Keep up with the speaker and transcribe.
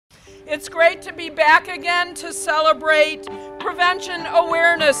It's great to be back again to celebrate Prevention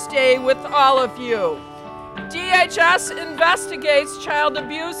Awareness Day with all of you. DHS investigates child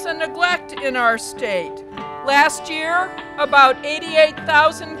abuse and neglect in our state. Last year, about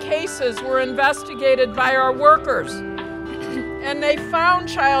 88,000 cases were investigated by our workers, and they found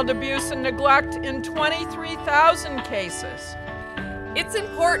child abuse and neglect in 23,000 cases. It's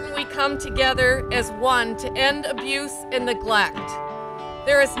important we come together as one to end abuse and neglect.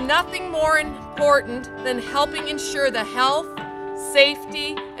 There is nothing more important than helping ensure the health,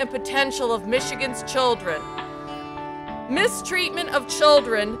 safety, and potential of Michigan's children. Mistreatment of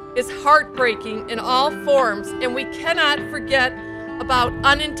children is heartbreaking in all forms, and we cannot forget about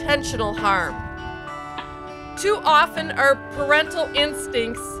unintentional harm. Too often, our parental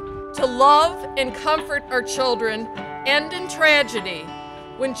instincts to love and comfort our children end in tragedy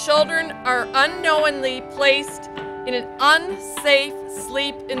when children are unknowingly placed in an unsafe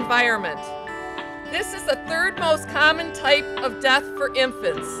sleep environment. This is the third most common type of death for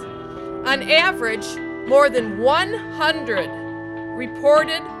infants. On average, more than 100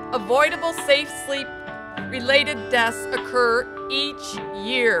 reported avoidable safe sleep-related deaths occur each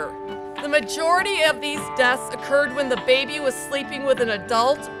year. The majority of these deaths occurred when the baby was sleeping with an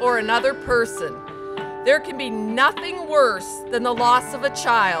adult or another person. There can be nothing worse than the loss of a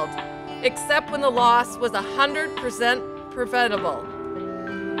child, except when the loss was 100% preventable.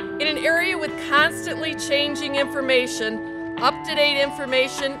 In an area with constantly changing information, up-to-date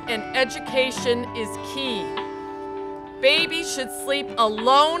information and education is key. Babies should sleep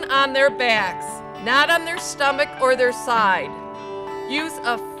alone on their backs, not on their stomach or their side. Use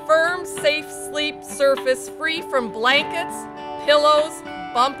a firm, safe sleep surface free from blankets, pillows,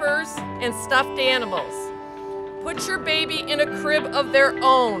 bumpers, and stuffed animals. Put your baby in a crib of their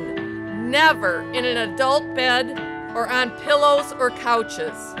own, never in an adult bed or on pillows or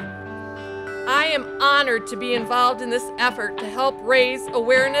couches. I am honored to be involved in this effort to help raise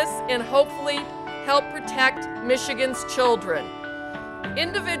awareness and hopefully help protect Michigan's children.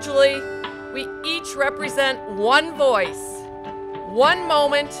 Individually, we each represent one voice, one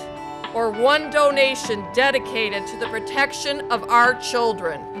moment, or one donation dedicated to the protection of our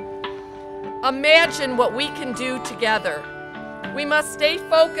children. Imagine what we can do together. We must stay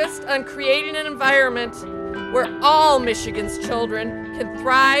focused on creating an environment where all Michigan's children can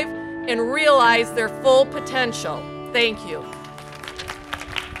thrive and realize their full potential. Thank you.